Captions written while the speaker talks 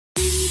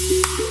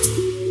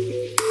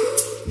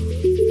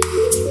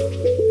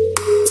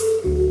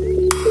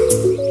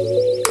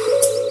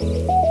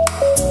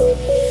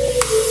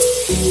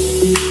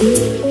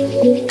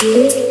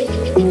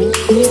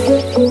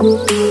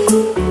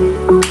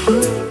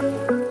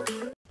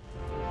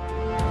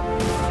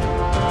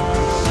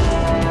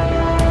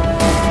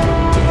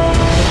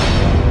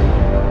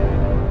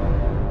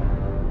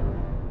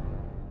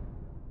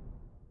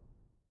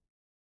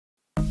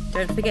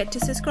Don't forget to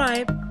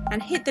subscribe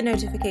and hit the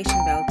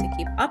notification bell to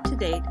keep up to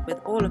date with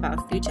all of our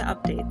future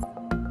updates.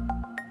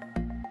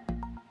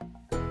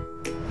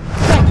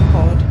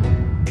 TRAQPOD.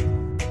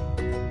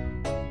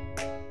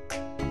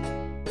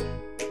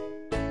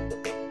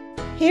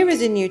 Here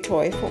is a new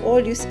toy for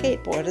all you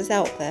skateboarders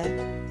out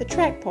there, the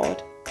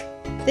TRAQPOD.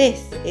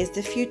 This is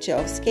the future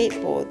of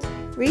skateboards,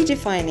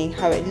 redefining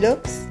how it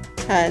looks,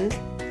 turns,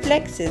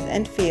 flexes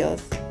and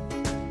feels.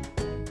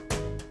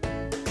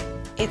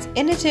 Its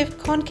innovative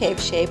concave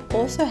shape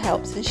also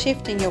helps in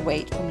shifting your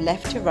weight from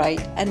left to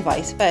right and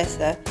vice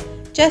versa,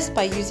 just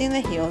by using the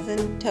heels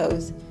and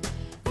toes,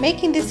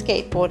 making the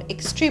skateboard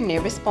extremely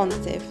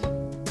responsive.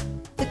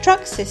 The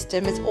truck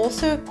system is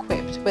also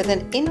equipped with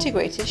an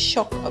integrated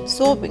shock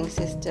absorbing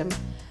system,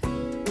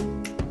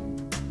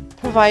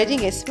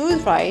 providing a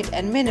smooth ride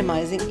and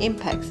minimizing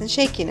impacts and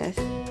shakiness.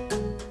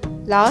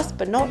 Last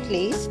but not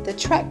least, the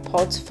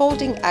TRAQPOD's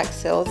folding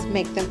axles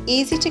make them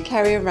easy to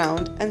carry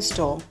around and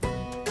store.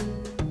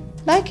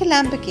 Like a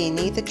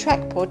Lamborghini, the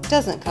TRAQPOD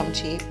doesn't come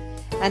cheap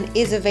and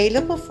is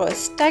available for a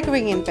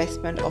staggering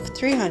investment of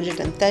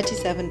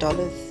 $337.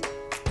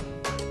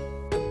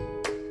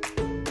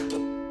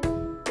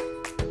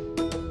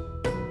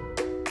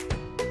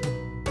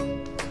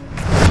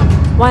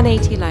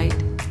 $180 light.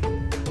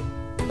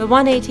 The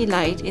 180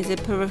 light is a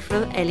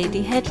peripheral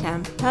LED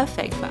headlamp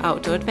perfect for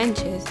outdoor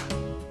adventures.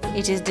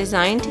 It is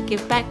designed to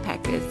give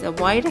backpackers a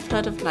wider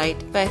flood of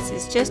light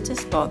versus just a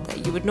spot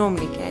that you would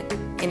normally get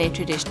in a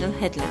traditional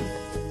headlamp.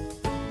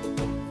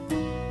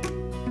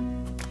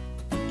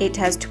 It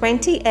has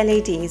 20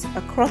 LEDs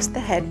across the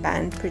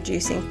headband,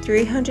 producing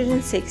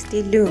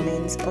 360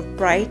 lumens of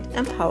bright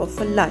and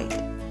powerful light,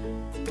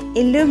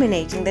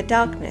 illuminating the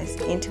darkness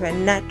into a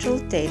natural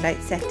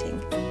daylight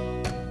setting.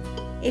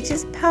 It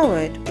is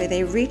powered with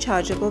a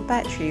rechargeable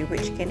battery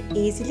which can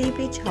easily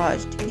be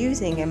charged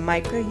using a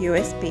micro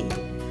USB,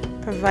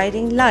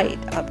 providing light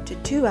up to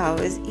 2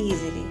 hours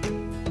easily.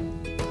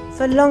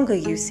 For longer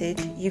usage,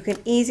 you can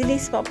easily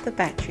swap the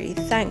battery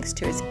thanks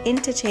to its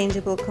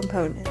interchangeable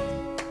components.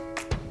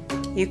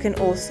 You can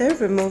also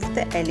remove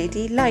the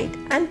LED light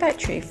and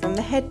battery from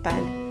the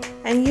headband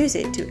and use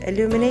it to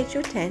illuminate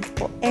your tent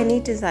or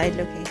any desired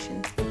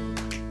location.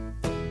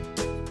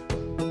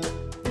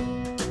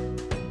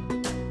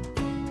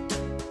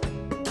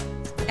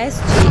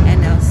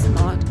 SGNL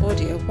Smart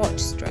Audio Watch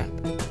Strap.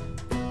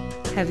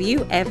 Have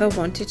you ever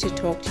wanted to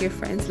talk to your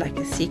friends like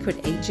a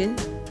secret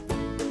agent?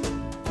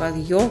 Well,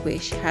 your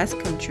wish has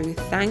come true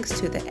thanks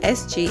to the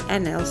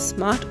SGNL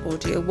Smart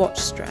Audio Watch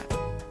Strap.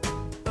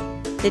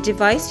 The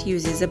device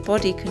uses a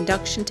body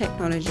conduction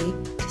technology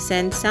to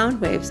send sound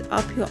waves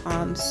up your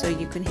arms so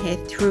you can hear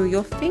through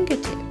your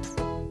fingertips.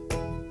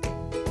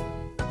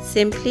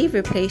 Simply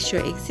replace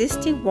your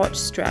existing watch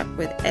strap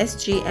with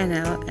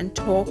SGNL and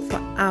talk for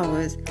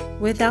hours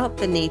without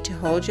the need to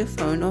hold your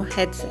phone or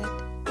headset.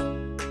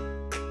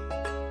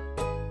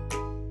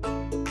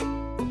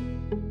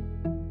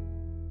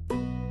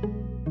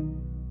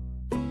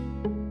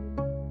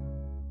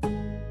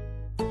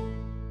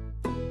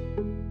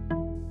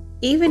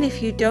 Even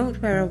if you don't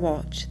wear a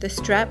watch, the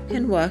strap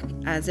can work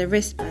as a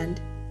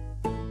wristband.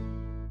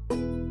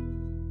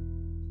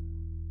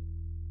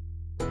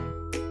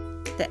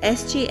 The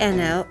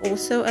SGNL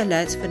also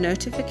alerts for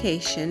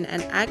notification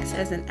and acts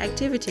as an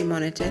activity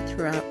monitor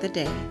throughout the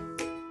day.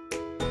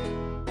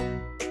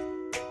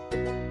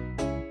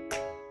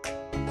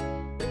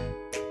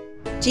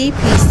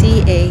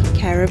 GPCA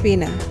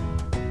Carabiner.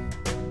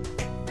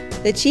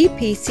 The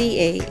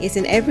GPCA is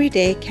an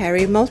everyday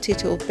carry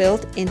multi-tool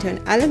built into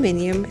an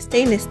aluminium,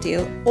 stainless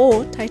steel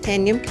or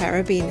titanium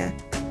carabiner.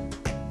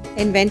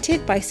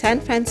 Invented by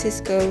San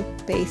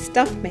Francisco-based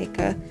stuff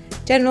maker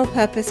General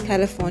Purpose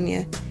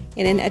California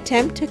in an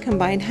attempt to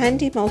combine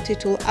handy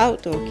multi-tool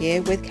outdoor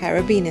gear with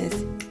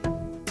carabiners.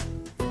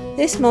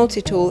 This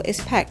multi-tool is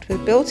packed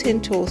with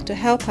built-in tools to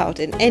help out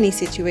in any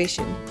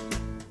situation.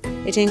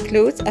 It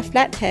includes a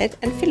flathead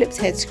and Phillips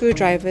head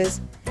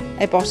screwdrivers,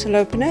 a bottle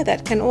opener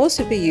that can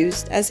also be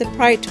used as a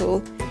pry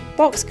tool,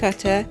 box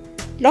cutter,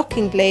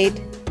 locking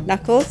blade,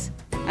 knuckles,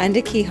 and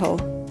a keyhole.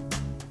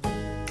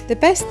 The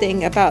best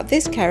thing about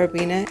this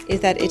carabiner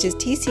is that it is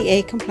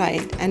TCA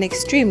compliant and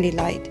extremely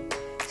light,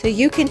 so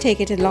you can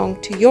take it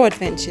along to your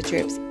adventure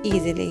trips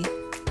easily.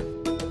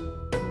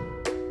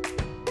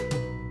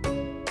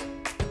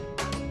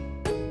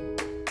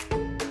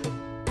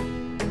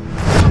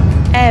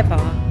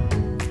 AIRBAR.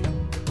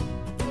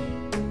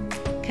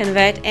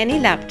 Convert any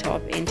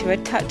laptop into a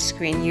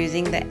touchscreen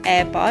using the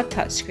AIRBAR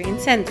touchscreen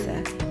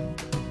sensor.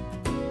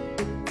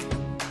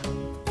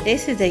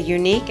 This is a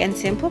unique and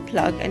simple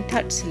plug and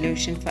touch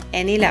solution for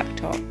any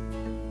laptop.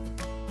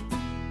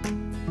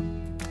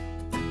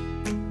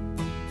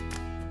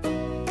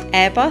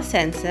 AIRBAR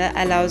sensor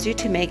allows you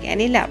to make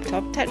any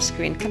laptop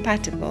touchscreen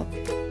compatible,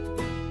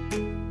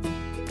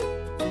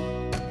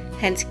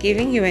 hence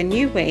giving you a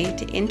new way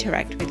to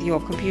interact with your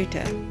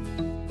computer.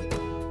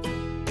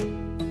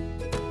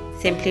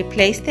 Simply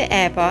place the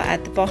AIRBAR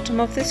at the bottom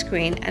of the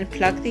screen and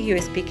plug the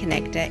USB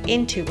connector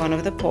into one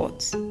of the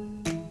ports.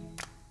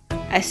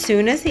 As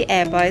soon as the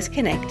AIRBAR is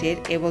connected,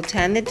 it will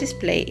turn the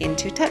display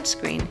into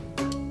touchscreen.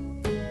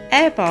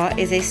 AIRBAR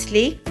is a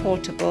sleek,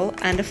 portable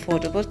and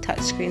affordable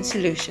touchscreen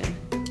solution.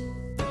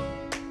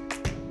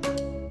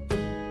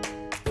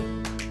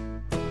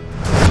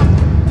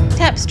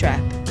 TAPSTRAP.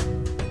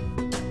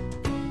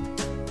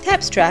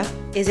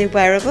 TAPSTRAP is a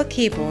wearable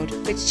keyboard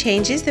which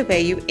changes the way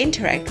you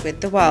interact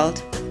with the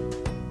world.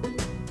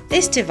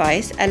 This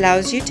device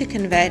allows you to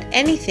convert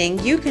anything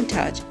you can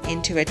touch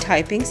into a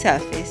typing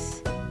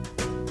surface.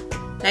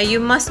 Now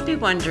you must be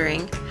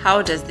wondering,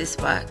 how does this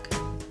work?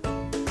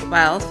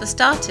 Well, for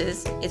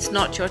starters, it's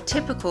not your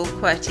typical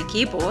QWERTY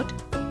keyboard.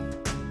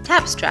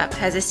 TAPSTRAP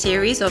has a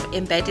series of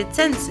embedded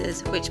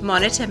sensors which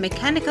monitor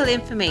mechanical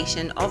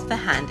information of the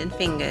hand and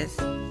fingers.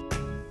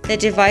 The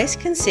device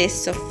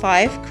consists of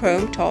 5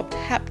 chrome-topped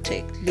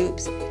haptic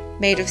loops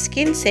made of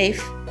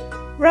skin-safe,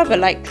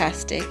 rubber-like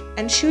plastic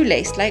and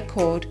shoelace-like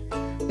cord,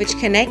 which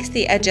connects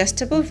the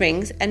adjustable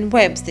rings and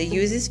webs the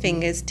user's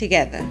fingers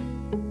together.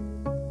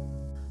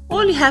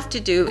 All you have to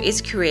do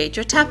is create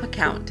your TAP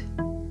account.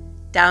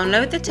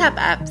 Download the TAP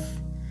apps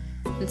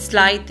and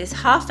slide this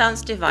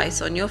half-ounce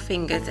device on your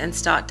fingers and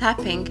start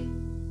tapping.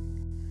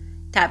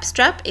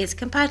 TAPSTRAP is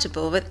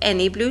compatible with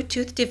any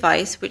Bluetooth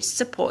device which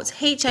supports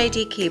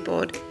HID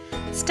keyboard,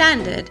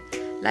 standard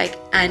like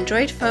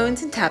Android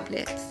phones and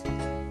tablets,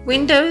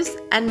 Windows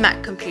and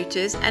Mac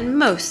computers and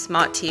most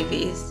smart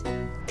TVs.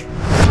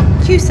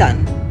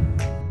 QSun.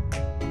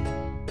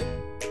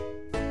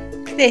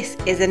 This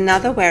is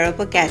another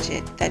wearable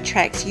gadget that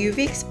tracks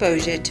UV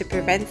exposure to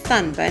prevent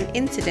sunburn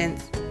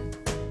incidents.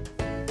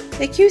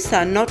 The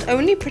QSun not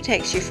only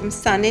protects you from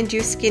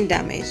sun-induced skin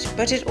damage,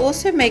 but it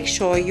also makes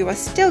sure you are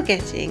still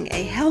getting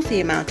a healthy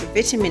amount of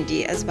vitamin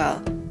D as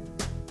well.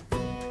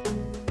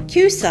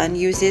 QSun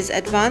uses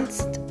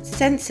advanced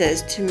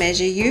sensors to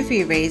measure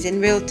UV rays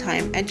in real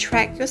time and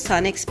track your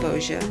sun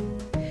exposure.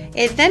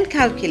 It then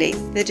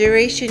calculates the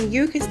duration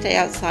you can stay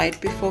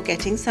outside before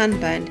getting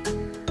sunburned,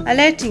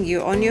 alerting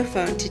you on your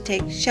phone to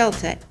take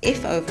shelter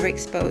if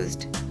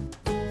overexposed.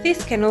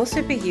 This can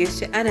also be used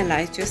to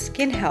analyze your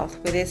skin health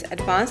with its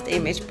advanced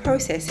image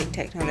processing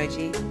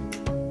technology.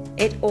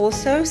 It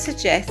also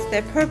suggests the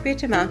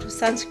appropriate amount of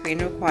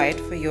sunscreen required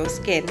for your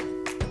skin.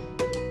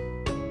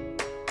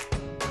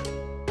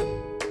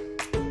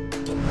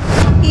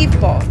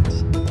 EVEBOT.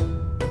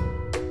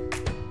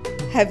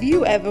 Have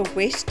you ever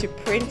wished to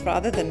print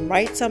rather than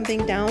write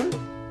something down?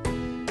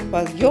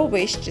 Well, your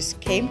wish just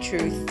came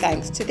true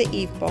thanks to the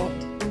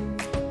EVEBOT.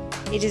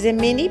 It is a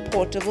mini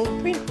portable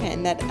print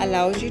pen that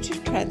allows you to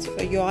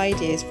transfer your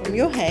ideas from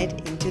your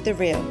head into the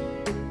reel.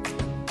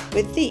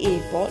 With the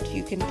EVEBOT,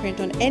 you can print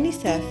on any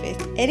surface,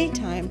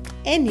 anytime,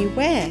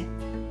 anywhere.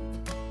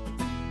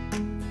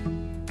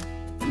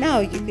 Now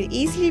you can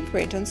easily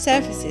print on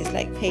surfaces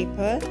like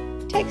paper,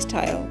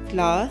 textile,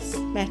 glass,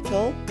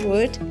 metal,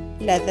 wood,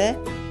 leather,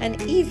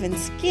 and even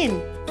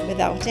skin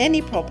without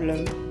any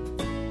problem.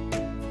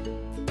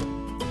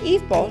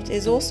 EVEBOT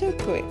is also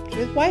equipped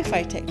with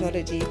Wi-Fi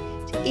technology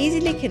to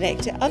easily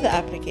connect to other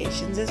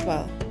applications as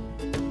well.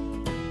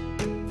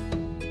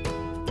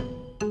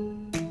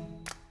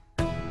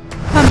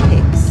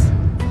 PUMPIX.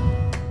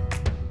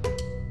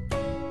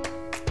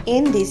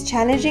 In these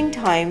challenging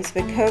times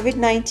where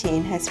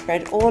COVID-19 has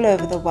spread all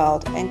over the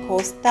world and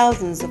caused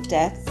thousands of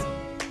deaths,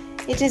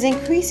 it is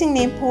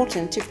increasingly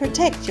important to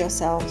protect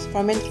yourselves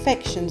from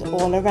infections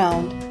all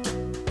around.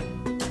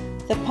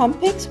 The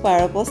PUMPIX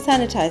wearable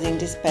sanitizing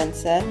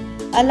dispenser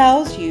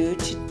allows you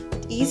to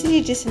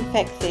easily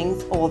disinfect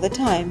things all the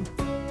time.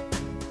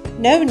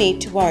 No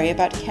need to worry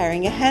about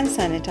carrying a hand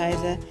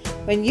sanitizer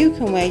when you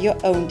can wear your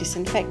own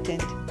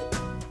disinfectant.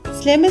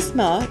 Slim and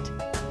smart,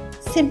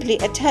 simply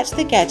attach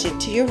the gadget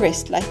to your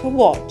wrist like a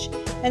watch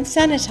and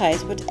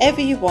sanitize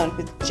whatever you want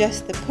with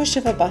just the push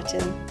of a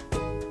button.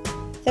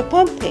 The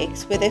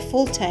PUMPIX with a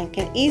full tank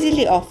can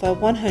easily offer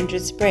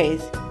 100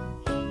 sprays.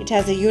 It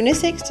has a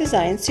unisex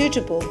design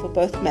suitable for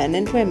both men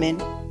and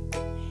women.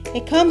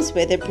 It comes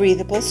with a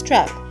breathable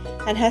strap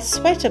and has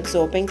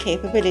sweat-absorbing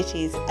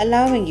capabilities,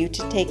 allowing you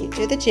to take it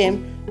to the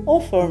gym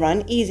or for a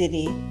run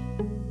easily.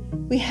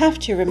 We have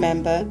to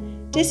remember,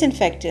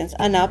 disinfectants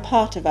are now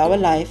part of our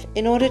life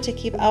in order to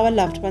keep our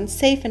loved ones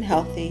safe and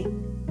healthy.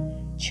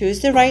 Choose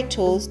the right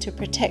tools to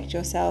protect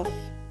yourself.